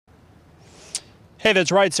Hey,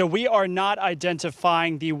 that's right. So we are not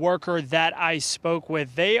identifying the worker that I spoke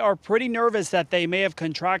with. They are pretty nervous that they may have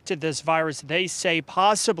contracted this virus, they say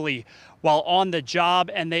possibly while on the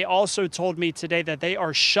job. And they also told me today that they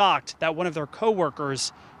are shocked that one of their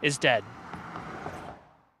coworkers is dead.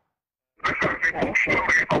 This has emotionally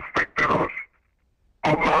affected us.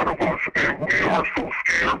 A lot of us, and we are so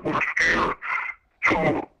scared. We're scared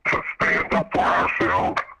to stand up for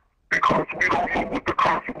ourselves because we don't know what the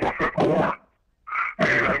consequences are.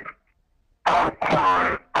 And I'm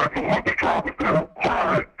crying. I know other drivers that are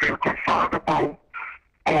crying. They're concerned about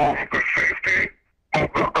the safety of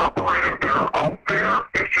the operators that are out there.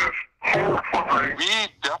 It's just horrifying. We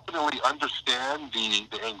definitely understand the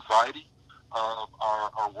anxiety of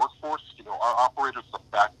our workforce. You know, our operators are the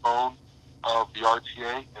backbone of the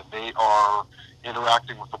RTA, and they are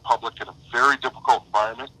interacting with the public in a very difficult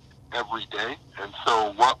environment every day. And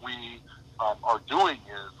so what we are doing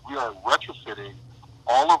is we are retrofitting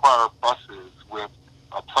all of our buses with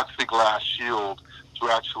a plexiglass shield to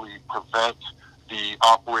actually prevent the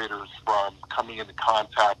operators from coming into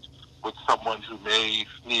contact with someone who may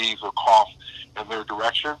sneeze or cough in their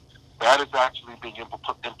direction. That is actually being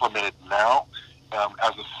implemented now.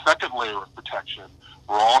 As a second layer of protection,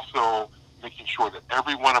 we're also making sure that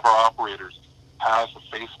every one of our operators has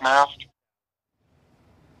a face mask.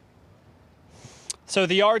 So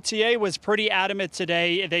the RTA was pretty adamant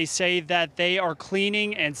today. They say that they are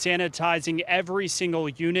cleaning and sanitizing every single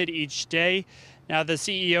unit each day. Now, the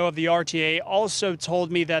CEO of the RTA also told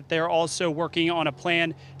me that they're also working on a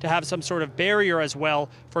plan to have some sort of barrier as well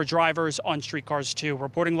for drivers on streetcars too.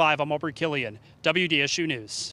 Reporting live, I'm Aubrey Killian, WDSU News.